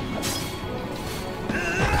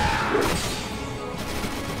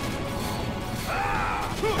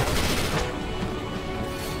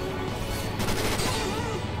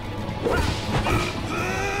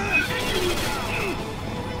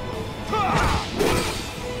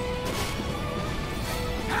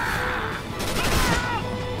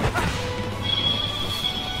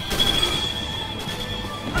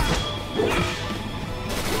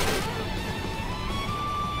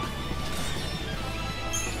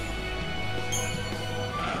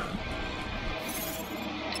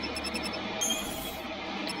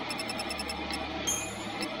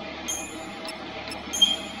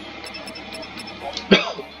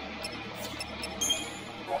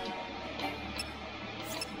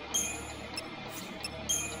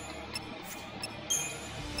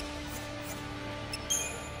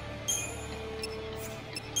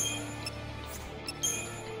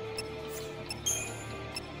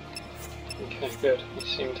 Okay, good. We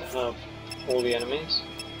seem to have all the enemies.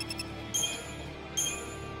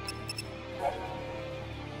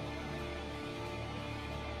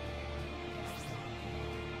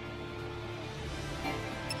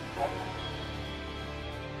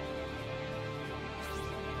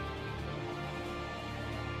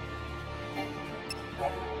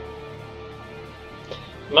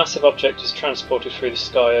 A massive object is transported through the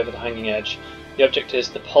sky over the hanging edge. The object is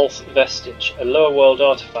the Pulse Vestige, a lower world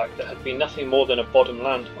artifact that had been nothing more than a bottom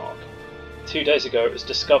landmark. 2 days ago it was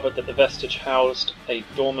discovered that the vestige housed a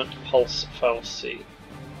dormant Pulse fal'Cie.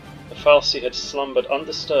 The fal'Cie had slumbered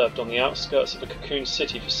undisturbed on the outskirts of a cocoon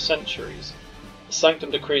city for centuries. The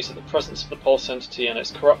Sanctum decrees that the presence of the Pulse entity and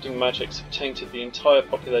its corrupting magics have tainted the entire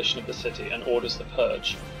population of the city and orders the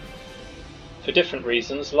Purge. For different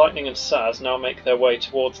reasons, Lightning and Saz now make their way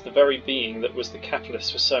towards the very being that was the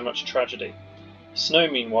catalyst for so much tragedy.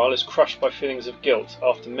 Snow, meanwhile, is crushed by feelings of guilt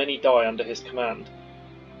after many die under his command.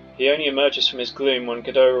 He only emerges from his gloom when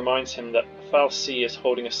Godot reminds him that fal'Cie is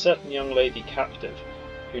holding a certain young lady captive,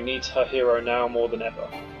 who needs her hero now more than ever.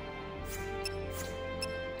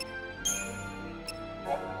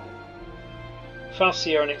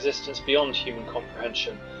 fal'Cie are an existence beyond human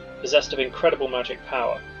comprehension, possessed of incredible magic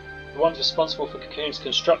power. The ones responsible for Cocoon's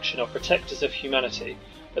construction are protectors of humanity,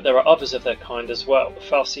 but there are others of their kind as well, the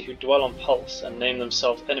fal'Cie who dwell on Pulse and name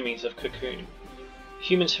themselves enemies of Cocoon.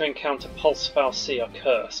 Humans who encounter Pulse fal'Cie are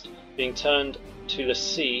cursed, being turned to the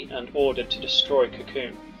sea and ordered to destroy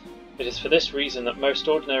Cocoon. It is for this reason that most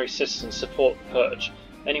ordinary citizens support the Purge.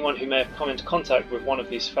 Anyone who may have come into contact with one of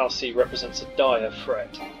these fal'Cie represents a dire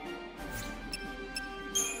threat.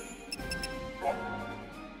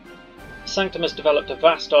 Sanctum has developed a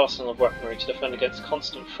vast arsenal of weaponry to defend against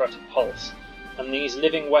constant threat of Pulse, and these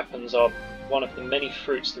living weapons are one of the many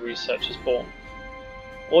fruits the researchers born.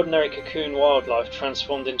 Ordinary Cocoon wildlife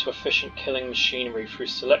transformed into efficient killing machinery through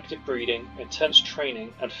selective breeding, intense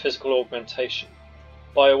training, and physical augmentation.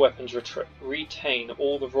 Bioweapons retain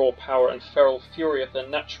all the raw power and feral fury of their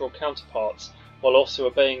natural counterparts, while also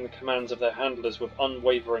obeying the commands of their handlers with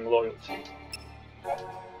unwavering loyalty.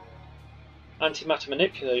 Antimatter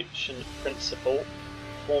manipulation principle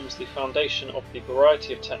forms the foundation of the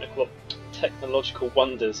variety of technological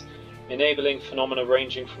wonders, enabling phenomena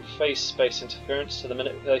ranging from phase-space interference to the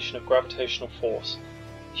manipulation of gravitational force.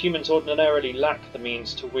 Humans ordinarily lack the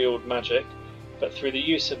means to wield magic, but through the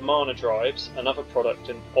use of mana drives, another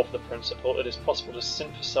product of the principle, it is possible to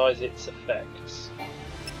synthesize its effects.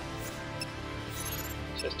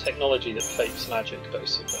 So it's technology that fakes magic,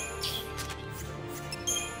 basically.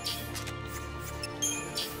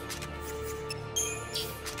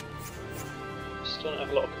 Still don't have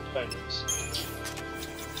a lot of components.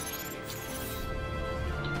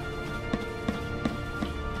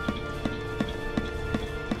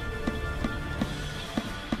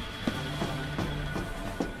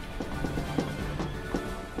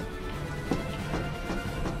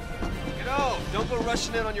 Don't go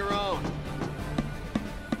rushing in on your own.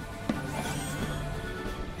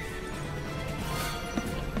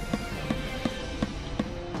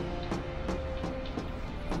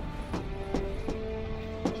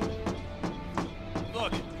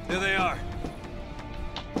 Look, there they are.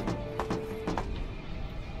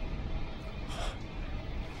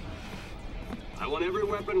 I want every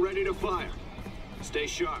weapon ready to fire. Stay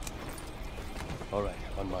sharp. All right,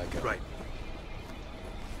 on my go. Right.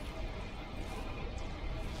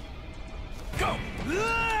 Go!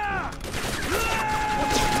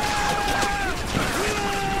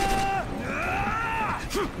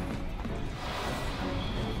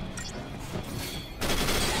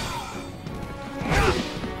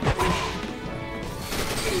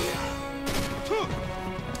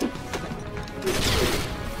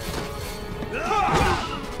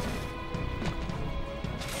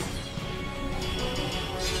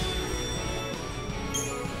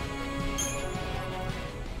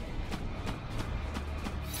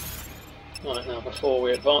 Right, now before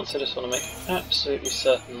we advance I just want to make absolutely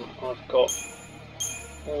certain I've got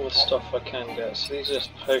all the stuff I can get. So these are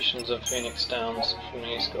just potions of Phoenix Downs from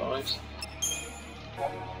these guys.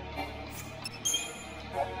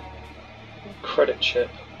 Credit chip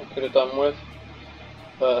I could have done with,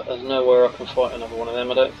 but there's nowhere I can fight another one of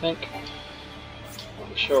them I don't think.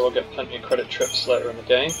 I'm sure I'll get plenty of credit trips later in the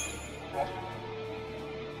game.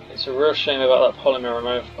 It's a real shame about that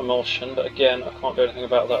polymer emulsion, but again I can't do anything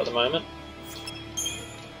about that at the moment.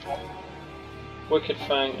 Wicked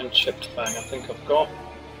Fang and Chipped Fang I think I've got.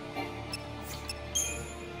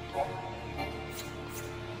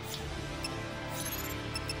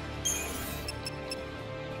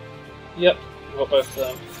 Yep, I've got both of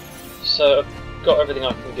them. So I've got everything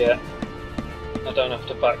I can get. I don't have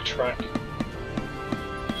to backtrack.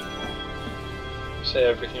 Say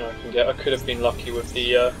everything I can get. I could have been lucky with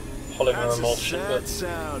the polymer emulsion, but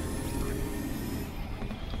sound.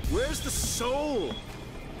 Where's the soul?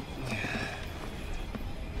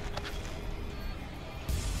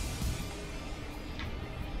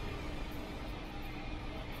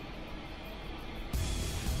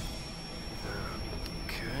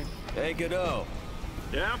 Hey, Godot.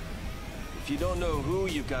 Yeah? If you don't know who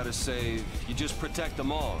you've got to save, you just protect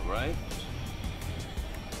them all, right?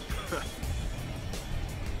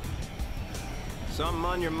 Something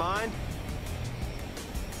on your mind?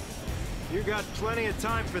 You got plenty of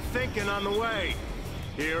time for thinking on the way,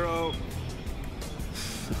 hero.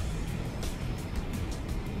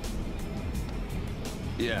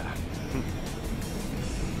 Yeah.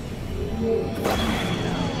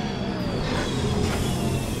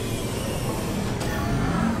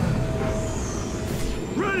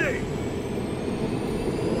 Ready!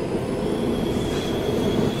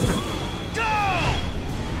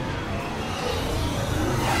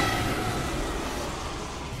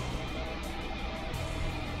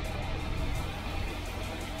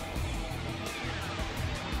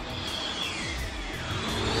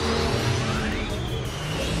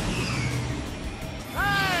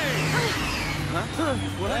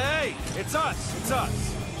 Hey! It's us! It's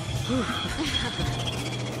us!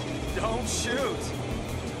 Don't shoot!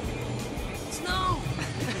 Snow!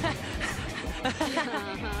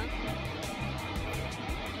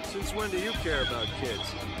 Since when do you care about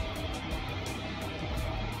kids?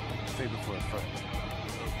 Favor for a friend.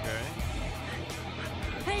 Okay.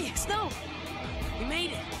 Hey, Snow! We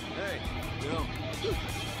made it! Hey, yo.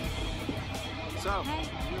 So,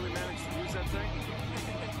 you really managed to use that thing?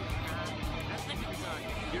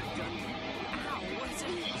 You're done. Ow, what is it?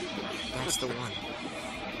 That's the one.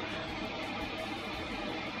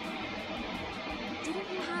 Didn't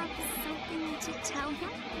you have something to tell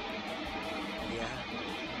him? Yeah.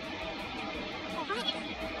 All right then.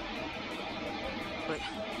 But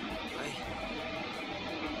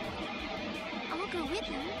I'll go with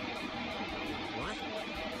him. what?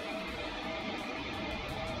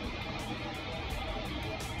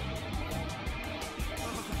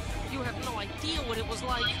 You have no idea what it was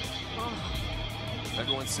like. Oh.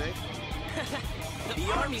 Everyone safe?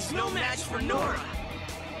 The army's no match for Nora.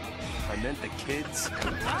 I meant the kids.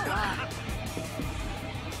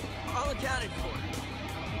 All accounted for.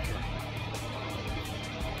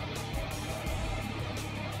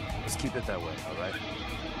 Let's keep it that way, all right?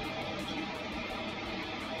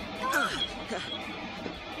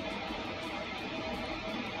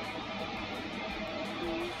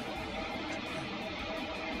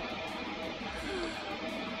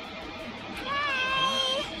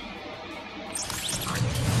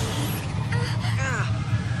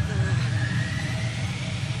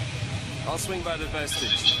 I'll swing by the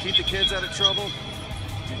vestige. Keep the kids out of trouble.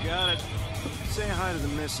 You got it. Say hi to the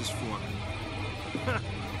missus for me.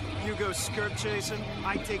 You go skirt chasing,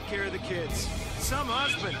 I take care of the kids. Some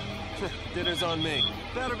husband. Dinner's on me.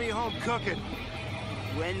 Better be home cooking.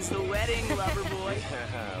 When's the wedding, lover boy?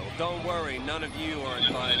 Well, don't worry, none of you are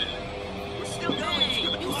invited. We're still going.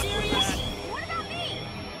 Are you serious? What about me?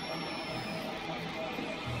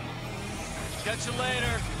 Catch you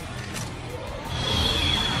later.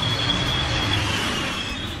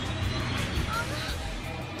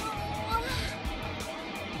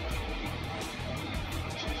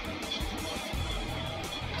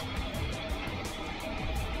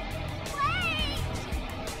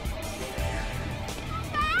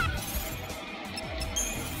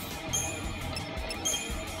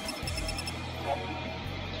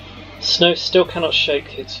 Snow still cannot shake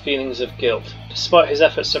his feelings of guilt. Despite his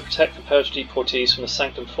efforts to protect the Purge deportees from the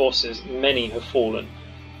Sanctum forces, many have fallen.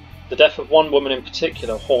 The death of one woman in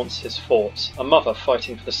particular haunts his thoughts, a mother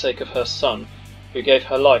fighting for the sake of her son, who gave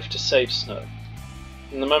her life to save Snow.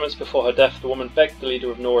 In the moments before her death, the woman begged the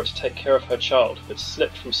leader of Nora to take care of her child, but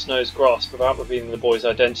slipped from Snow's grasp without revealing the boy's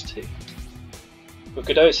identity. With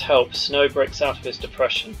Godot's help, Snow breaks out of his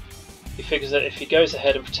depression. He figures that if he goes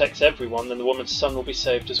ahead and protects everyone, then the woman's son will be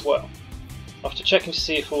saved as well. After checking to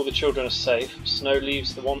see if all the children are safe, Snow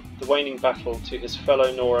leaves the waning battle to his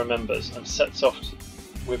fellow Nora members and sets off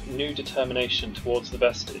with new determination towards the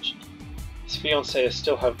vestige. His fiancée is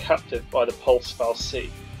still held captive by the Pulse-Foul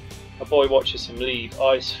Sea. A boy watches him leave,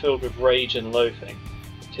 eyes filled with rage and loathing.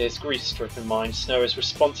 To his grief-stricken mind, Snow is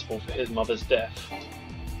responsible for his mother's death.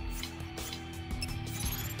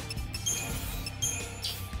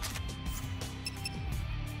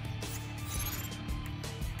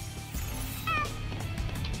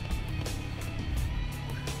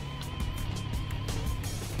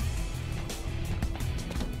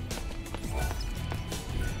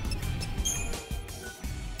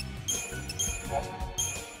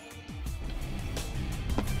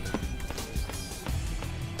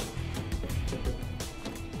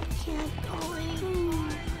 Can't go anymore.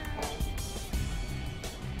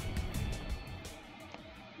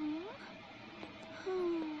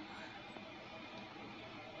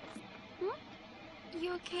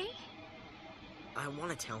 You okay? I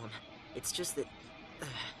want to tell him. It's just that...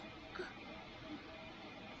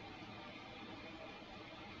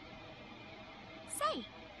 Say,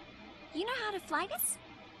 you know how to fly this?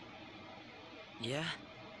 Yeah,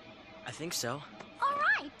 I think so. All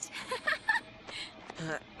right.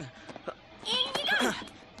 In you go.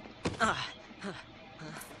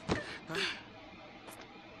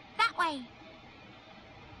 That way.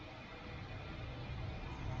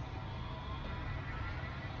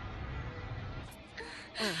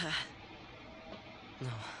 No.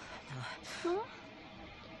 Huh?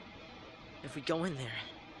 If we go in there,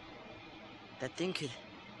 that thing could...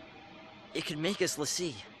 It could make us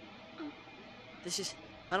l'Cie. This is...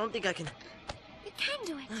 I don't think I can... You can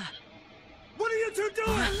do it. What are you two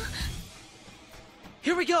doing?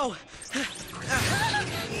 Here we go!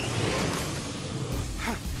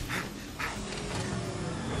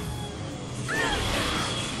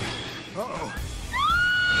 Uh-oh.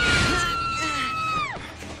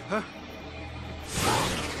 Huh?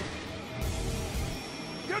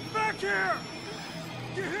 Get back here!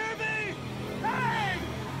 You hear me? Hey!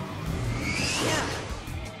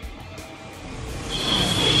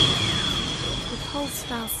 The pulse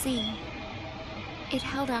fal'Cie. It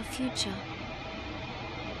held our future.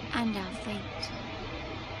 And our fate.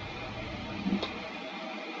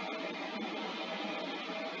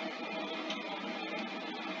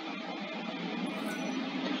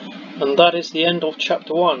 And that is the end of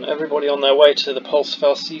Chapter 1. Everybody on their way to the Pulse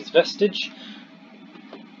fal'Cie's vestige.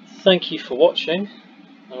 Thank you for watching.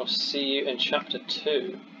 I'll see you in Chapter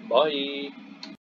 2. Bye!